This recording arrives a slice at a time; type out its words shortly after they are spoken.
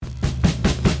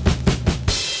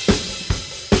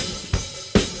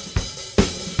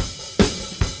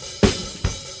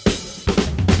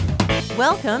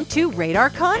Welcome to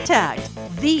Radar Contact,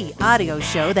 the audio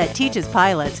show that teaches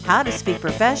pilots how to speak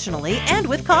professionally and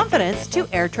with confidence to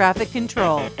air traffic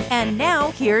control. And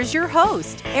now, here's your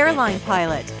host, airline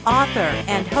pilot, author,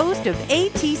 and host of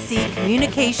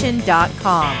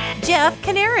ATCCommunication.com, Jeff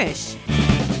Kanarish.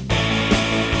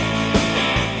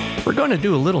 We're going to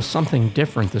do a little something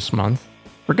different this month.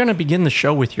 We're going to begin the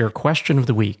show with your question of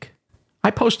the week. I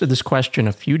posted this question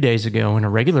a few days ago in a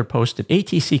regular post at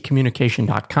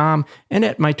atccommunication.com and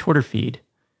at my Twitter feed.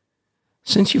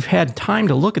 Since you've had time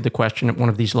to look at the question at one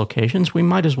of these locations, we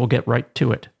might as well get right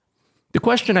to it. The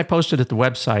question I posted at the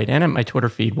website and at my Twitter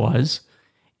feed was,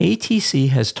 ATC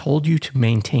has told you to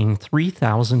maintain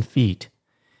 3,000 feet.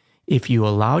 If you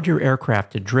allowed your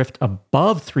aircraft to drift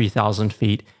above 3,000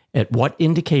 feet, at what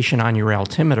indication on your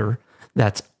altimeter,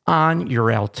 that's on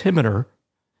your altimeter,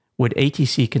 would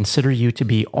ATC consider you to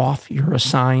be off your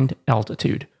assigned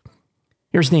altitude?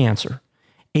 Here's the answer.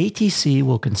 ATC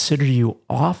will consider you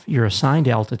off your assigned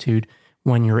altitude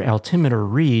when your altimeter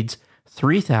reads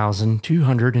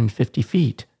 3,250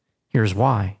 feet. Here's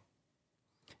why.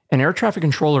 An air traffic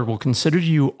controller will consider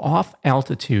you off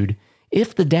altitude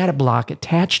if the data block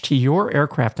attached to your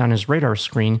aircraft on his radar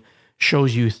screen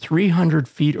shows you 300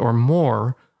 feet or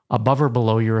more above or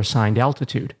below your assigned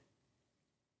altitude.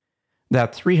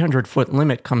 That 300-foot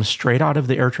limit comes straight out of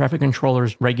the air traffic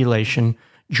controller's regulation,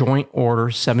 Joint Order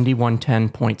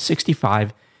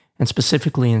 7110.65, and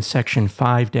specifically in Section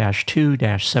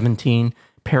 5-2-17,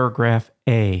 Paragraph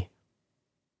A.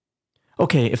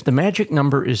 Okay, if the magic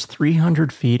number is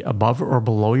 300 feet above or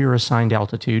below your assigned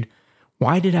altitude,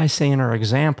 why did I say in our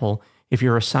example, if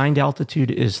your assigned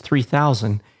altitude is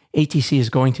 3,000, ATC is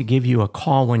going to give you a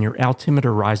call when your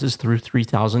altimeter rises through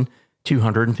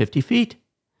 3,250 feet?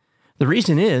 The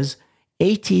reason is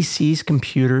ATC's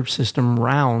computer system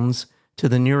rounds to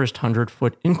the nearest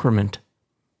 100-foot increment.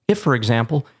 If, for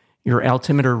example, your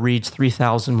altimeter reads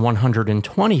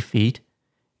 3,120 feet,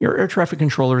 your air traffic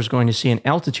controller is going to see an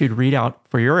altitude readout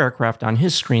for your aircraft on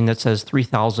his screen that says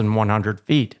 3,100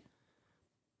 feet.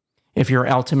 If your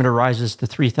altimeter rises to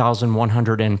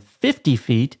 3,150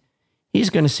 feet, he's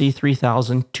going to see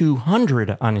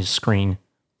 3,200 on his screen.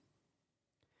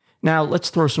 Now, let's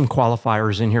throw some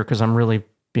qualifiers in here because I'm really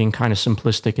being kind of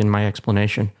simplistic in my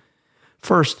explanation.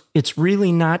 First, it's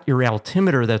really not your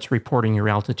altimeter that's reporting your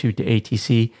altitude to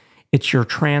ATC. It's your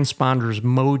transponder's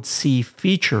Mode C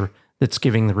feature that's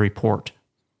giving the report.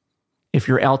 If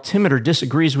your altimeter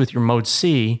disagrees with your Mode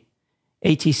C,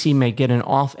 ATC may get an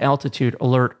off-altitude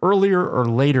alert earlier or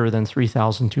later than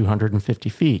 3,250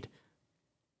 feet.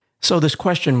 So this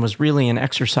question was really an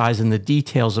exercise in the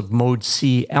details of Mode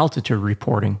C altitude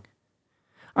reporting.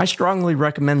 I strongly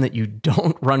recommend that you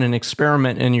don't run an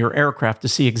experiment in your aircraft to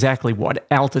see exactly what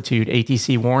altitude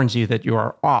ATC warns you that you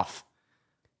are off.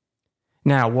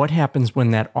 Now, what happens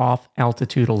when that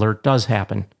off-altitude alert does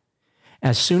happen?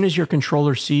 As soon as your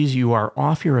controller sees you are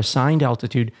off your assigned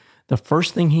altitude, the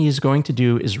first thing he is going to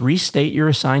do is restate your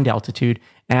assigned altitude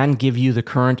and give you the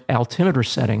current altimeter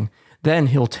setting. Then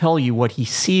he'll tell you what he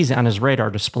sees on his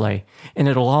radar display, and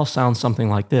it'll all sound something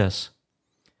like this.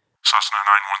 Cessna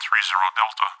 9130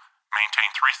 Delta, maintain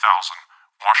 3,000,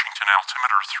 Washington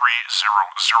altimeter 3001,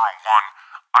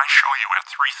 I show you at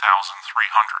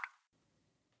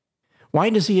 3,300. Why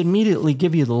does he immediately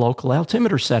give you the local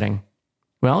altimeter setting?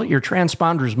 Well, your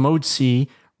transponder's Mode C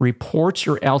reports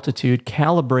your altitude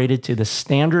calibrated to the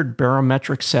standard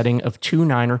barometric setting of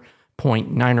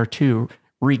 2.902,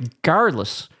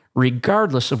 regardless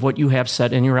of what you have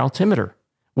set in your altimeter.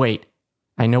 Wait,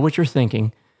 I know what you're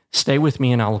thinking. Stay with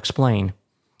me and I'll explain.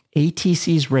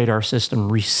 ATC's radar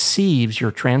system receives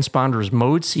your transponder's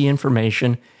Mode C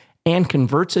information and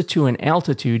converts it to an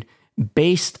altitude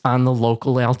based on the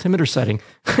local altimeter setting.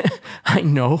 I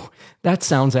know, that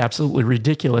sounds absolutely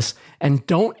ridiculous, and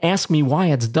don't ask me why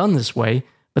it's done this way,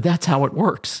 but that's how it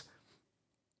works.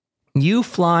 You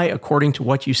fly according to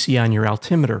what you see on your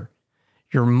altimeter.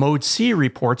 Your Mode C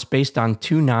reports based on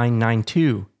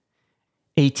 2992.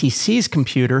 ATC's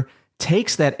computer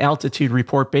takes that altitude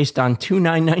report based on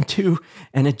 2992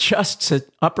 and adjusts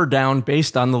it up or down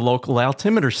based on the local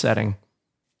altimeter setting.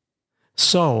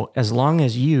 So, as long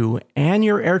as you and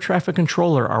your air traffic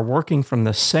controller are working from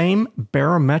the same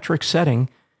barometric setting,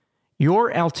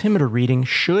 your altimeter reading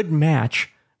should match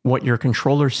what your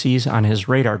controller sees on his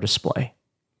radar display.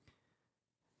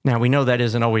 Now, we know that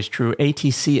isn't always true.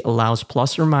 ATC allows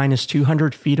plus or minus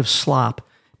 200 feet of slop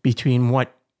between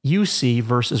what you see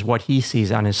versus what he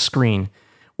sees on his screen.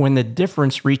 When the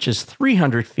difference reaches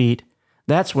 300 feet,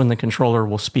 that's when the controller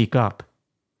will speak up.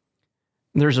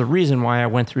 There's a reason why I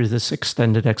went through this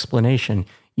extended explanation.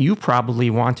 You probably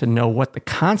want to know what the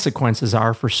consequences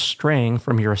are for straying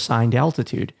from your assigned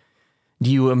altitude. Do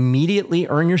you immediately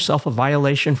earn yourself a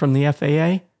violation from the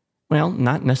FAA? Well,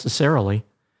 not necessarily.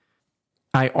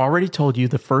 I already told you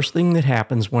the first thing that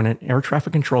happens when an air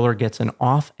traffic controller gets an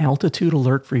off-altitude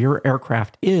alert for your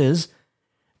aircraft is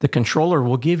the controller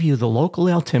will give you the local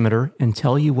altimeter and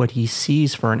tell you what he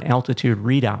sees for an altitude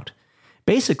readout.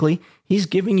 Basically, he's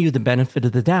giving you the benefit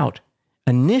of the doubt.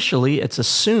 Initially, it's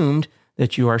assumed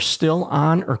that you are still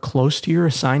on or close to your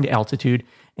assigned altitude,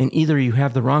 and either you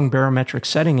have the wrong barometric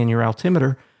setting in your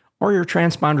altimeter, or your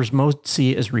transponder's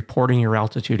MODEC is reporting your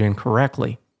altitude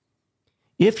incorrectly.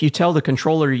 If you tell the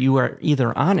controller you are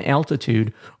either on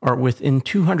altitude or within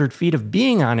 200 feet of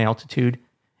being on altitude,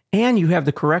 and you have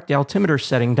the correct altimeter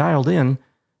setting dialed in,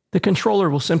 the controller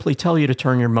will simply tell you to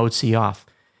turn your MODEC off.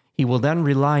 He will then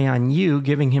rely on you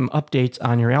giving him updates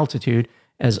on your altitude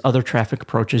as other traffic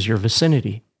approaches your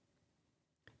vicinity.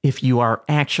 If you are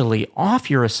actually off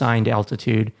your assigned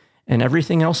altitude and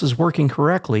everything else is working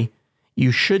correctly,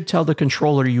 you should tell the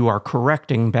controller you are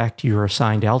correcting back to your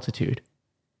assigned altitude.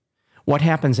 What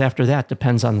happens after that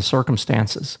depends on the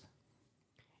circumstances.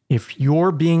 If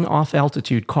your being off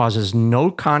altitude causes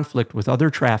no conflict with other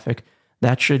traffic,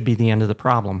 that should be the end of the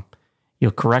problem.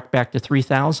 You'll correct back to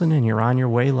 3,000 and you're on your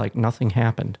way like nothing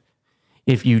happened.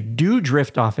 If you do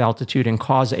drift off altitude and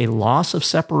cause a loss of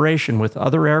separation with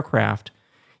other aircraft,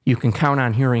 you can count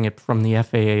on hearing it from the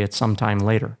FAA at some time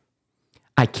later.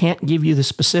 I can't give you the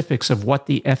specifics of what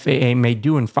the FAA may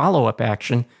do in follow-up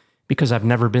action because I've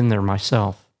never been there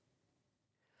myself.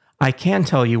 I can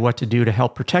tell you what to do to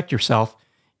help protect yourself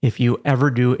if you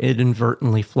ever do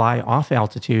inadvertently fly off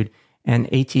altitude and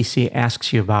ATC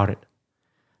asks you about it.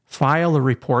 File a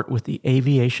report with the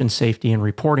Aviation Safety and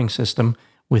Reporting System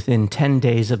within 10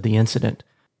 days of the incident.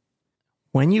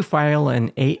 When you file an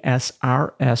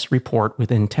ASRS report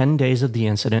within 10 days of the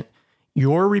incident,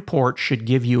 your report should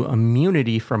give you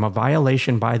immunity from a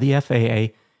violation by the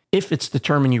FAA if it's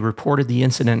determined you reported the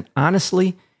incident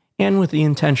honestly and with the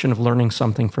intention of learning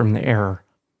something from the error.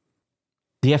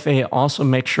 The FAA also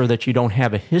makes sure that you don't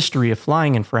have a history of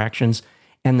flying infractions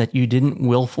and that you didn't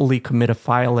willfully commit a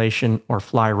violation or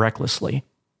fly recklessly.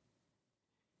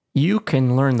 You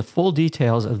can learn the full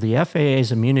details of the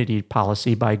FAA's immunity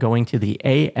policy by going to the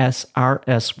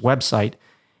ASRS website,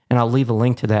 and I'll leave a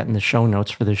link to that in the show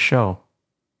notes for this show.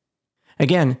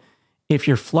 Again, if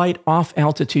your flight off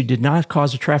altitude did not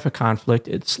cause a traffic conflict,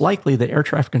 it's likely the air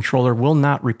traffic controller will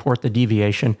not report the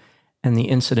deviation and the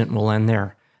incident will end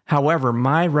there. However,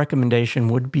 my recommendation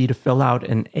would be to fill out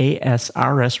an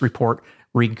ASRS report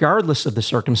regardless of the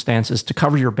circumstances to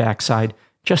cover your backside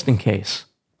just in case.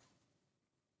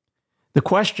 The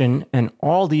question and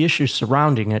all the issues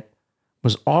surrounding it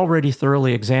was already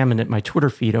thoroughly examined at my Twitter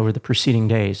feed over the preceding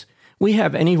days. We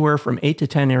have anywhere from 8 to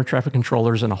 10 air traffic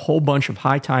controllers and a whole bunch of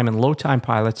high-time and low-time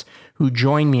pilots who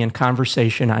join me in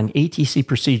conversation on ATC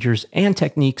procedures and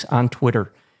techniques on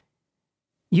Twitter.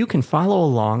 You can follow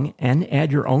along and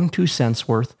add your own 2 cents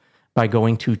worth by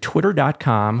going to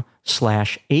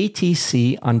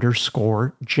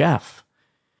twitter.com/ATC_Jeff.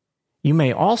 You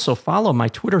may also follow my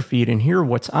Twitter feed and hear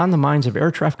what's on the minds of air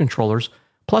traffic controllers,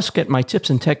 plus get my tips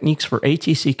and techniques for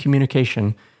ATC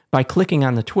communication by clicking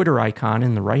on the Twitter icon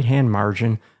in the right-hand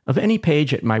margin of any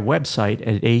page at my website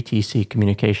at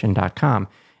atccommunication.com.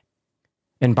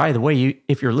 And by the way,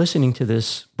 if you're listening to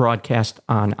this broadcast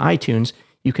on iTunes,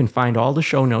 you can find all the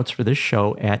show notes for this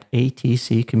show at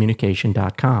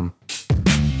atccommunication.com.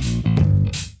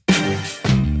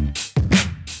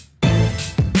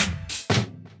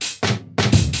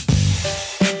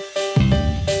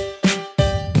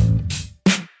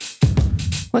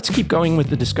 Let's keep going with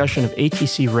the discussion of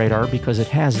ATC radar because it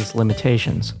has its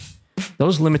limitations.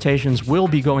 Those limitations will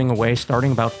be going away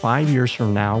starting about 5 years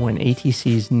from now when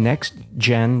ATC's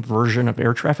next-gen version of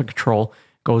air traffic control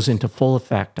goes into full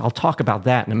effect. I'll talk about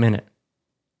that in a minute.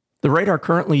 The radar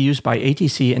currently used by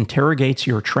ATC interrogates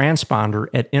your transponder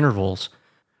at intervals.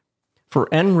 For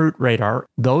en route radar,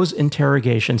 those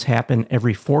interrogations happen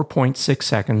every 4.6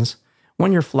 seconds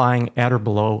when you're flying at or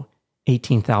below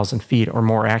 18,000 feet, or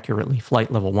more accurately,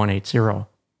 flight level 180.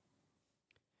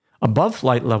 Above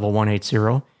flight level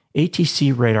 180,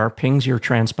 ATC radar pings your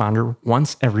transponder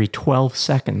once every 12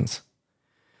 seconds.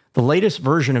 The latest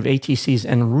version of ATC's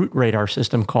en route radar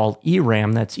system called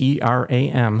ERAM, that's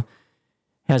ERAM,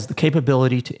 has the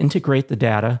capability to integrate the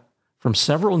data from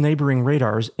several neighboring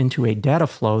radars into a data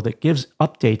flow that gives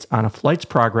updates on a flight's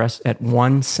progress at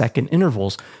 1 second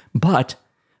intervals. But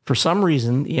for some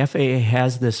reason, the FAA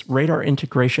has this radar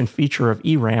integration feature of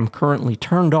ERAM currently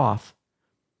turned off.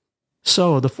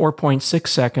 So the 4.6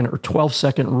 second or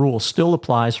 12-second rule still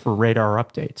applies for radar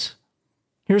updates.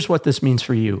 Here's what this means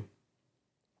for you.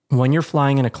 When you're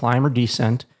flying in a climb or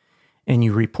descent and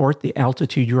you report the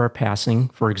altitude you are passing,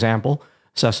 for example,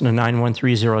 Cessna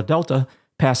 9130 Delta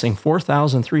passing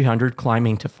 4,300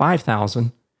 climbing to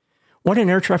 5,000, what an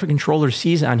air traffic controller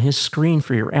sees on his screen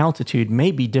for your altitude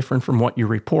may be different from what you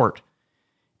report.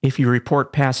 If you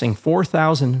report passing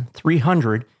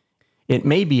 4,300, it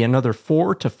may be another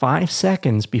 4 to 5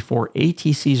 seconds before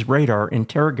ATC's radar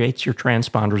interrogates your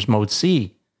transponder's mode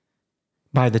C.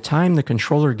 By the time the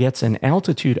controller gets an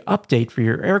altitude update for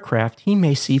your aircraft, he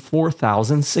may see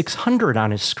 4,600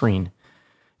 on his screen.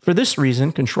 For this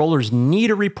reason, controllers need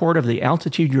a report of the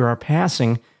altitude you are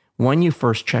passing when you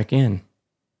first check in.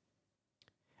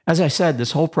 As I said,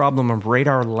 this whole problem of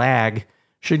radar lag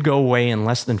should go away in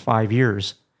less than 5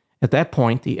 years. At that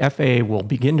point, the FAA will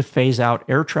begin to phase out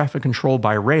air traffic control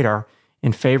by radar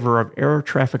in favor of air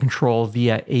traffic control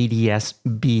via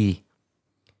ADS-B.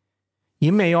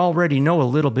 You may already know a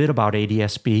little bit about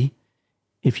ADS-B.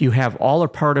 If you have all or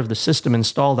part of the system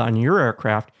installed on your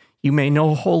aircraft, you may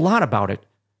know a whole lot about it.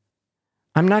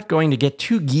 I'm not going to get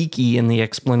too geeky in the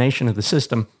explanation of the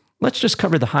system. Let's just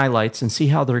cover the highlights and see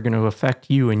how they're going to affect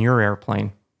you and your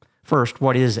airplane. First,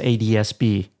 what is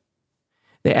ADS-B?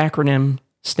 The acronym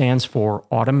stands for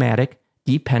Automatic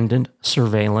Dependent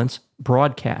Surveillance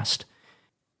Broadcast.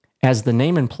 As the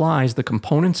name implies, the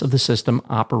components of the system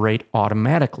operate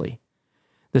automatically.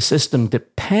 The system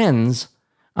depends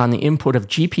on the input of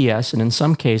GPS and, in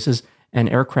some cases, an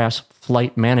aircraft's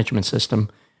flight management system,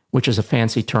 which is a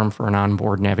fancy term for an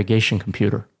onboard navigation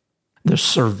computer. The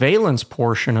surveillance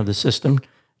portion of the system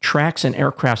tracks an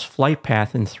aircraft's flight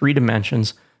path in 3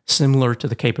 dimensions, similar to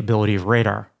the capability of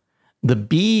radar. The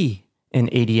B in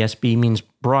ADS-B means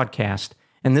broadcast,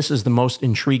 and this is the most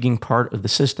intriguing part of the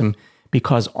system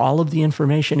because all of the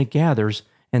information it gathers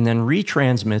and then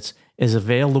retransmits is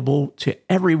available to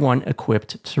everyone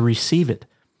equipped to receive it.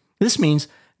 This means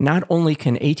not only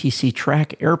can ATC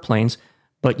track airplanes,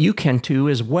 but you can too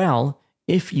as well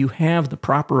if you have the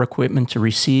proper equipment to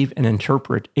receive and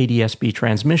interpret ADS-B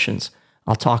transmissions.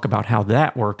 I'll talk about how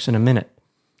that works in a minute.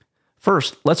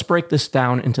 First, let's break this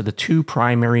down into the 2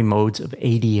 primary modes of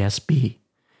ADS-B.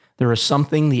 There is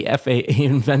something the FAA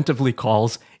inventively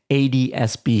calls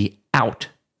ADS-B out.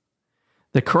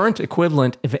 The current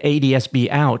equivalent of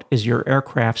ADS-B out is your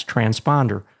aircraft's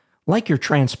transponder. Like your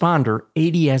transponder,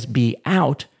 ADS-B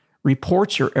out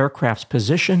reports your aircraft's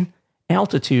position,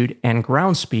 altitude, and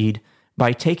ground speed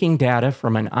by taking data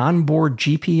from an onboard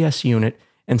GPS unit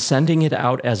and sending it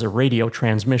out as a radio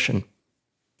transmission.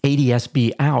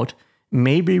 ADS-B out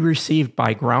may be received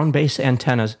by ground-based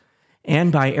antennas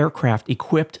and by aircraft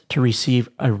equipped to receive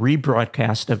a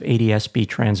rebroadcast of ADS-B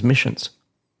transmissions.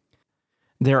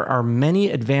 There are many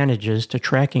advantages to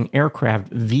tracking aircraft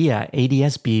via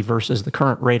ADS-B versus the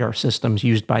current radar systems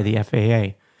used by the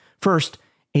FAA. First,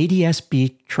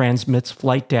 ADS-B transmits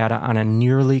flight data on a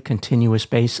nearly continuous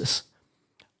basis.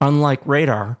 Unlike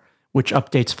radar, which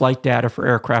updates flight data for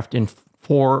aircraft in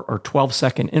 4 or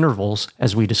 12-second intervals,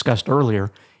 as we discussed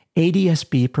earlier,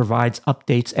 ADS-B provides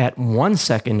updates at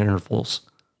 1-second intervals.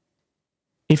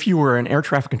 If you were an air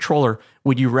traffic controller,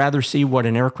 would you rather see what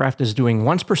an aircraft is doing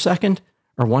once per second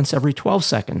or once every 12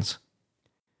 seconds?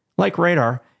 Like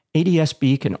radar,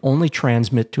 ADS-B can only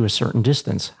transmit to a certain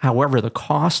distance. However, the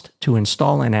cost to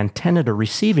install an antenna to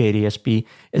receive ADS-B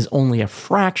is only a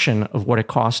fraction of what it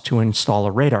costs to install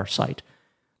a radar site.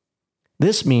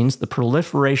 This means the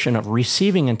proliferation of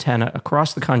receiving antenna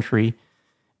across the country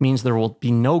means there will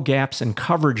be no gaps in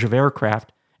coverage of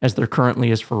aircraft as there currently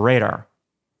is for radar.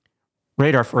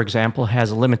 Radar, for example,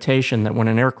 has a limitation that when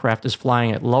an aircraft is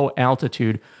flying at low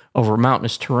altitude over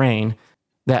mountainous terrain,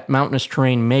 that mountainous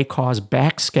terrain may cause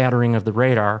backscattering of the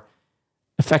radar,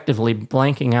 effectively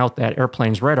blanking out that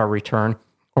airplane's radar return,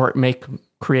 or it may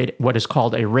create what is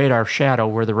called a radar shadow,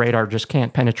 where the radar just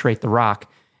can't penetrate the rock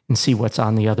and see what's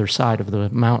on the other side of the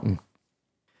mountain.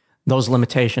 Those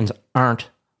limitations aren't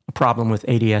a problem with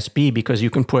ADS-B because you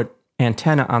can put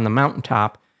antenna on the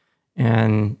mountaintop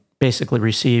and basically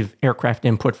receive aircraft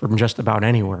input from just about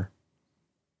anywhere.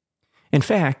 In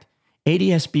fact,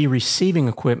 ADS-B receiving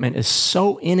equipment is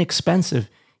so inexpensive,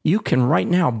 you can right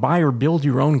now buy or build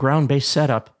your own ground-based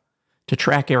setup to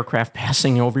track aircraft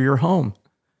passing over your home.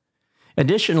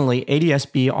 Additionally,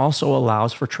 ADS-B also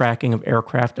allows for tracking of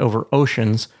aircraft over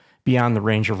oceans beyond the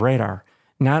range of radar.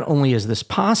 Not only is this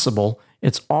possible,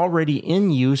 it's already in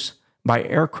use by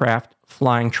aircraft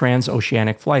flying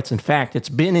transoceanic flights. In fact, it's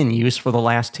been in use for the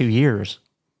last 2 years.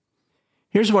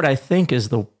 Here's what I think is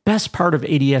the best part of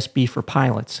ADS-B for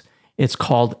pilots. It's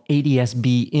called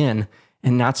ADS-B in,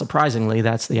 and not surprisingly,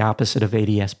 that's the opposite of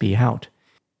ADS-B out.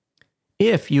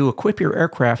 If you equip your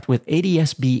aircraft with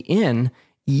ADS-B in,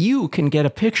 you can get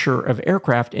a picture of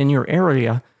aircraft in your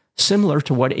area similar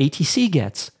to what ATC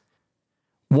gets.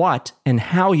 What and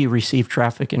how you receive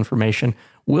traffic information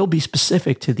will be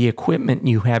specific to the equipment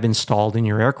you have installed in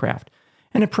your aircraft.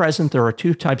 And at present, there are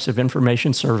two types of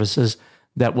information services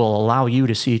that will allow you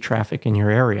to see traffic in your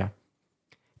area.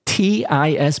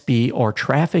 TISB, or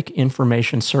Traffic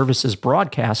Information Services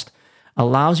Broadcast,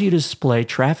 allows you to display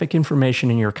traffic information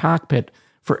in your cockpit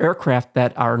for aircraft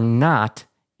that are not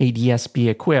ADS-B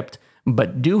equipped,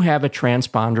 but do have a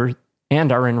transponder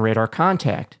and are in radar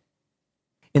contact.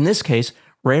 In this case,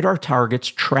 radar targets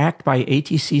tracked by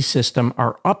ATC system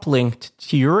are uplinked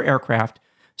to your aircraft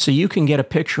so you can get a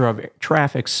picture of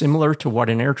traffic similar to what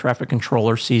an air traffic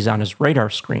controller sees on his radar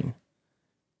screen.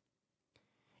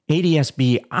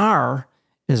 ADS-BR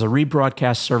is a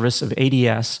rebroadcast service of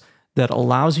ADS that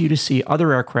allows you to see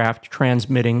other aircraft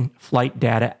transmitting flight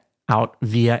data out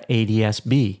via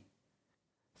ADS-B.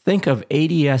 Think of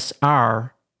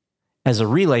ADS-R as a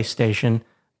relay station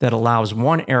that allows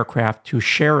one aircraft to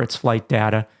share its flight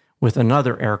data with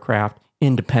another aircraft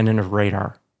independent of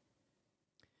radar.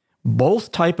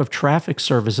 Both type of traffic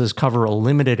services cover a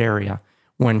limited area.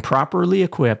 When properly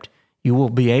equipped, you will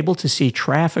be able to see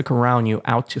traffic around you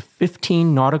out to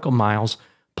 15 nautical miles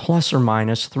plus or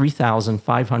minus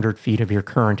 3,500 feet of your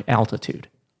current altitude.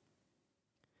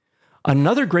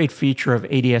 Another great feature of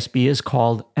ADS-B is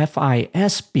called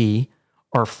FISB,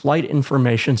 or Flight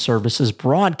Information Services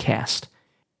Broadcast.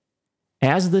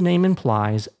 As the name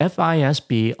implies,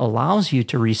 FISB allows you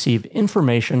to receive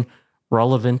information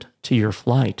relevant to your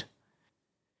flight.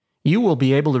 You will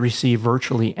be able to receive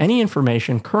virtually any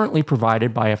information currently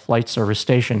provided by a flight service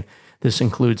station. This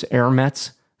includes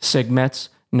AirMets, SIGMETs,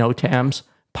 NOTAMs,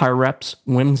 PIREPs,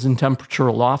 winds and temperature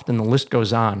aloft, and the list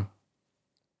goes on.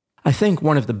 I think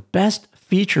one of the best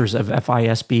features of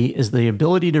FISB is the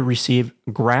ability to receive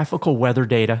graphical weather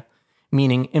data,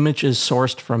 meaning images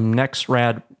sourced from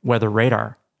NEXRAD weather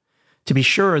radar. To be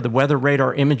sure, the weather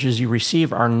radar images you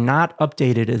receive are not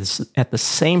updated at the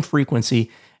same frequency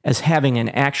as having an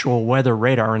actual weather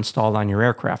radar installed on your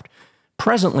aircraft.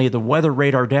 Presently, the weather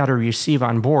radar data you receive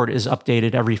on board is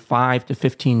updated every 5 to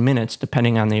 15 minutes,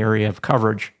 depending on the area of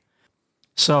coverage.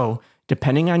 So,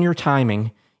 depending on your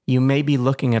timing, you may be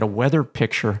looking at a weather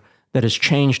picture that has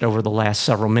changed over the last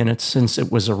several minutes since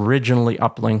it was originally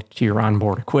uplinked to your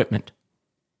onboard equipment.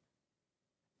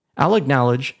 I'll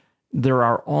acknowledge there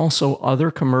are also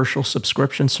other commercial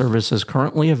subscription services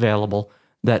currently available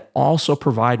that also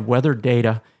provide weather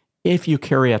data if you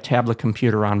carry a tablet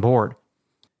computer on board.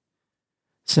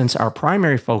 Since our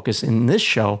primary focus in this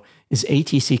show is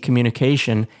ATC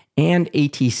communication and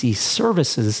ATC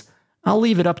services, I'll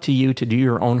leave it up to you to do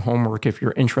your own homework if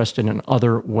you're interested in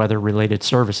other weather-related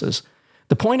services.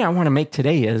 The point I want to make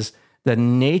today is the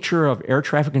nature of air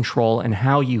traffic control and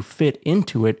how you fit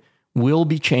into it will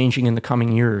be changing in the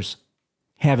coming years.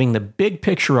 Having the big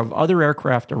picture of other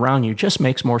aircraft around you just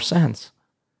makes more sense.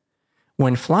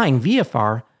 When flying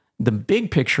VFR, the big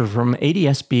picture from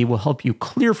ADS-B will help you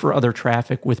clear for other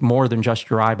traffic with more than just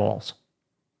your eyeballs.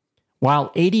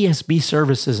 While ADS-B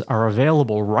services are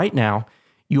available right now,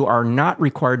 you are not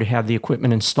required to have the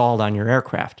equipment installed on your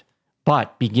aircraft.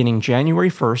 But beginning January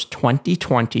 1st,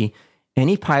 2020,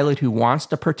 any pilot who wants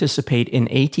to participate in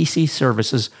ATC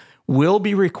services will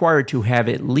be required to have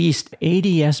at least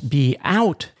ADS-B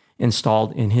out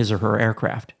installed in his or her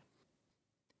aircraft.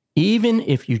 Even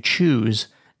if you choose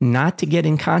not to get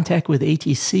in contact with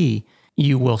ATC,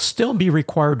 you will still be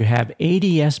required to have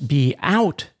ADS-B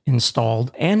out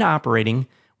installed and operating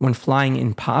when flying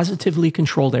in positively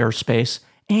controlled airspace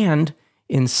and,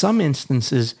 in some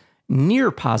instances, near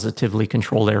positively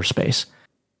controlled airspace.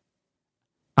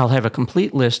 I'll have a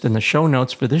complete list in the show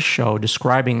notes for this show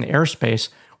describing the airspace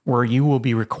where you will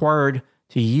be required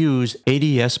to use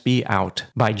ADS-B out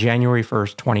by January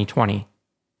 1st, 2020.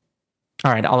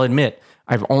 All right, I'll admit,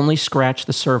 I've only scratched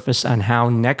the surface on how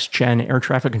next-gen air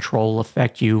traffic control will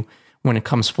affect you when it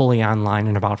comes fully online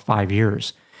in about 5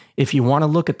 years. If you want to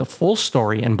look at the full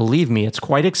story, and believe me, it's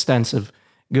quite extensive,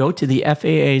 go to the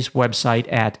FAA's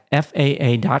website at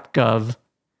faa.gov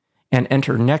and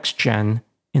enter NextGen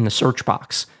in the search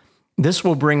box. This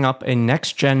will bring up a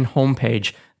NextGen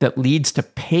homepage that leads to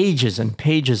pages and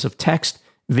pages of text,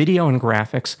 video, and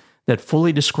graphics that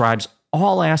fully describes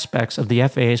all aspects of the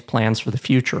FAA's plans for the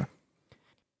future.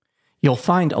 You'll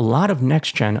find a lot of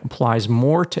NextGen applies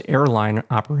more to airline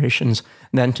operations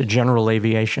than to general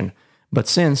aviation. But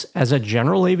since, as a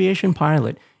general aviation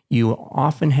pilot, you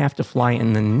often have to fly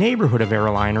in the neighborhood of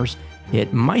airliners,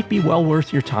 it might be well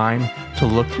worth your time to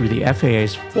look through the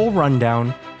FAA's full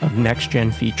rundown of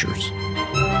next-gen features.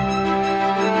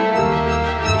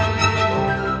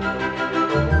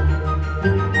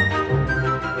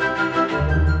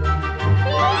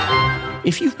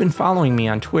 If you've been following me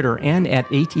on Twitter and at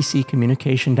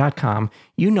atccommunication.com,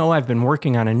 you know I've been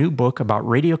working on a new book about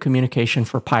radio communication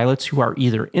for pilots who are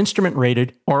either instrument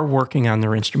rated or working on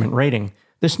their instrument rating.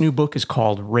 This new book is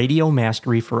called Radio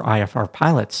Mastery for IFR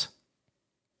Pilots.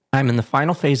 I'm in the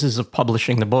final phases of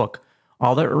publishing the book.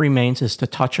 All that remains is to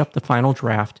touch up the final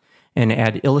draft and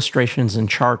add illustrations and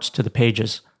charts to the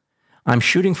pages. I'm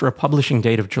shooting for a publishing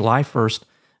date of July 1st,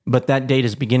 but that date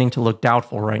is beginning to look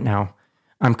doubtful right now.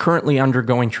 I'm currently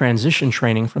undergoing transition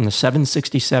training from the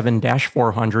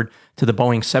 767-400 to the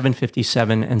Boeing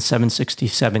 757 and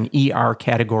 767ER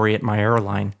category at my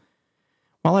airline.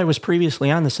 While I was previously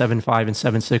on the 75 and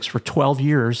 76 for 12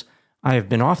 years, I have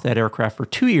been off that aircraft for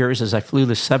 2 years as I flew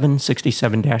the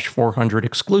 767-400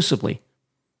 exclusively.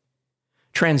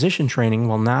 Transition training,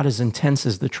 while not as intense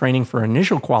as the training for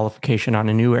initial qualification on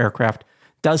a new aircraft,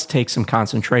 does take some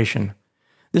concentration.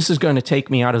 This is going to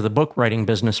take me out of the book writing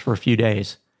business for a few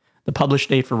days. The published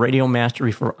date for Radio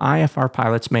Mastery for IFR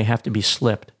pilots may have to be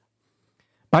slipped.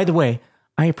 By the way,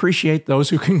 I appreciate those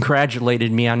who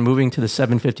congratulated me on moving to the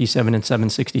 757 and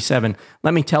 767.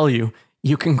 Let me tell you,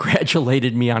 you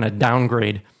congratulated me on a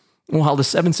downgrade. While the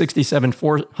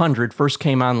 767-400 first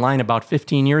came online about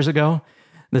 15 years ago,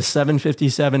 the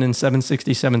 757 and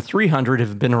 767-300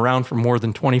 have been around for more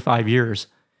than 25 years.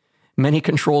 Many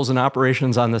controls and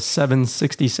operations on the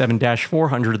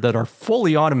 767-400 that are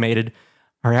fully automated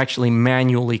are actually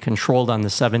manually controlled on the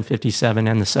 757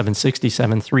 and the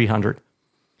 767-300.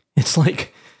 It's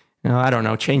like, I don't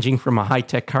know, changing from a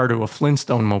high-tech car to a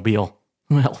Flintstone mobile.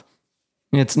 Well,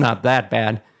 it's not that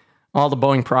bad. All the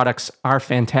Boeing products are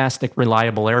fantastic,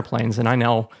 reliable airplanes, and I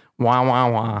know, wah,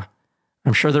 wah, wah.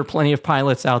 I'm sure there are plenty of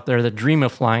pilots out there that dream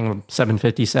of flying a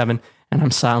 757, and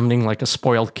I'm sounding like a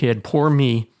spoiled kid. Poor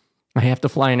me. I have to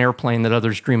fly an airplane that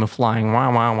others dream of flying.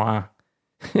 Wah, wah, wah.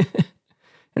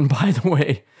 And by the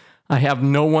way, I have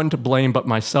no one to blame but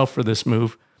myself for this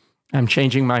move. I'm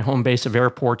changing my home base of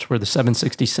airports where the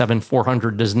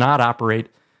 767-400 does not operate,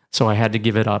 so I had to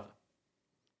give it up.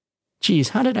 Geez,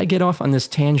 how did I get off on this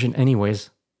tangent anyways?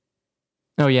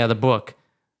 Oh yeah, the book.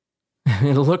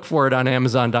 Look for it on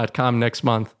Amazon.com next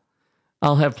month.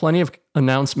 I'll have plenty of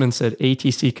announcements at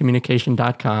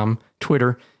atccommunication.com,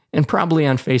 Twitter, and probably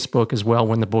on Facebook as well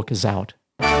when the book is out.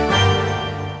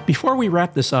 Before we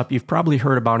wrap this up, you've probably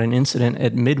heard about an incident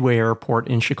at Midway Airport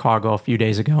in Chicago a few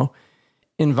days ago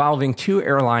involving two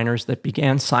airliners that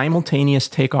began simultaneous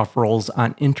takeoff rolls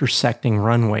on intersecting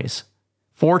runways.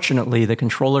 Fortunately, the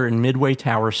controller in Midway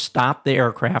Tower stopped the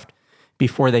aircraft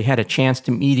before they had a chance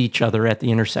to meet each other at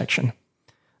the intersection.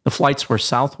 The flights were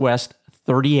Southwest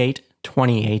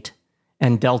 3828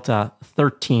 and Delta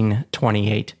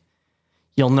 1328.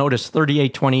 You'll notice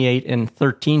 3828 and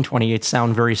 1328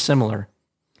 sound very similar.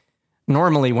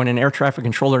 Normally, when an air traffic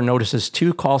controller notices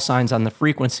two call signs on the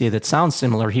frequency that sound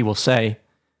similar, he will say,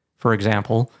 for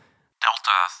example,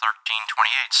 Delta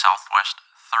 1328 Southwest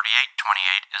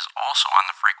 3828 is also on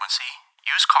the frequency.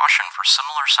 Use caution for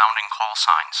similar sounding call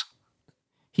signs.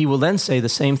 He will then say the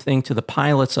same thing to the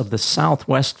pilots of the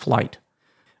Southwest flight.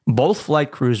 Both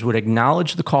flight crews would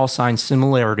acknowledge the call sign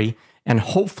similarity, and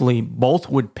hopefully both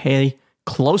would pay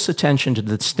close attention to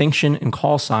the distinction in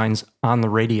call signs on the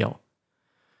radio.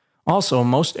 Also,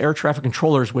 most air traffic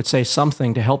controllers would say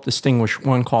something to help distinguish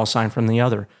one call sign from the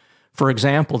other. For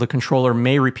example, the controller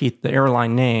may repeat the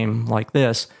airline name like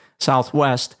this,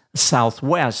 Southwest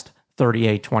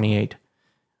 3828.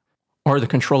 Or the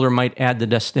controller might add the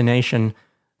destination,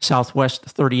 Southwest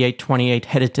 3828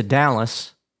 headed to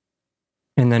Dallas,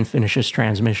 and then finish his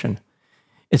transmission.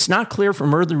 It's not clear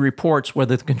from early reports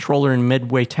whether the controller in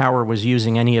Midway Tower was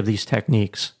using any of these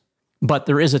techniques, but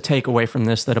there is a takeaway from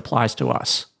this that applies to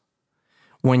us.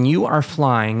 When you are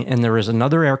flying and there is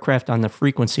another aircraft on the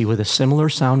frequency with a similar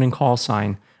sounding call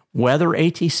sign, whether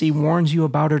ATC warns you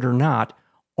about it or not,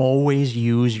 always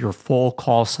use your full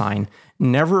call sign.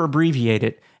 Never abbreviate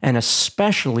it, and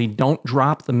especially don't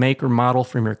drop the make or model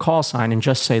from your call sign and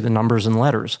just say the numbers and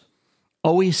letters.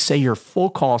 Always say your full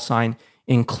call sign,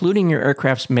 including your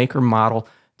aircraft's make or model,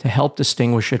 to help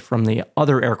distinguish it from the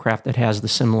other aircraft that has the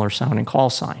similar sounding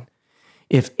call sign.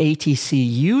 If ATC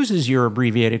uses your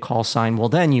abbreviated call sign, well,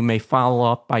 then you may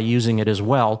follow up by using it as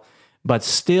well, but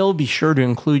still be sure to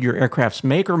include your aircraft's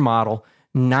make or model,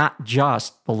 not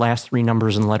just the last three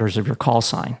numbers and letters of your call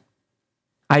sign.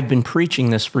 I've been preaching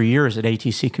this for years at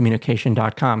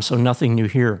atccommunication.com, so nothing new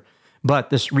here. But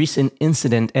this recent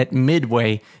incident at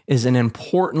Midway is an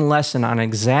important lesson on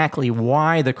exactly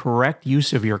why the correct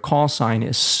use of your call sign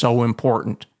is so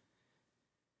important.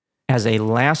 As a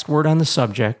last word on the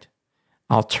subject,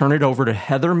 I'll turn it over to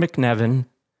Heather McNevin,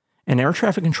 an air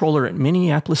traffic controller at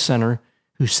Minneapolis Center,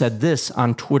 who said this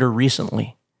on Twitter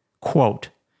recently, quote,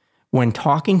 "When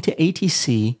talking to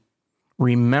ATC,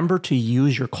 remember to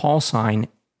use your call sign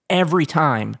every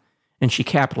time," and she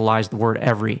capitalized the word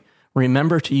every.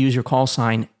 Remember to use your call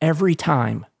sign every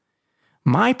time.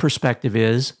 My perspective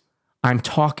is I'm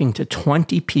talking to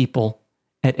 20 people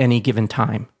at any given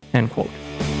time, end quote.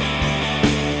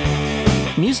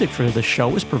 Music for the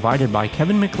show is provided by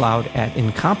Kevin MacLeod at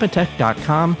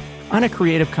Incompetech.com on a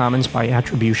Creative Commons by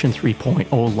Attribution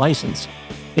 3.0 license.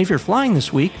 If you're flying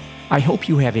this week, I hope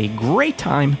you have a great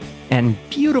time and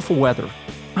beautiful weather.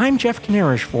 I'm Jeff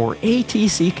Kanarish for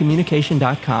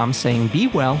ATCCommunication.com saying be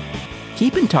well,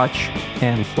 keep in touch,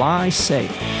 and fly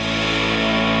safe.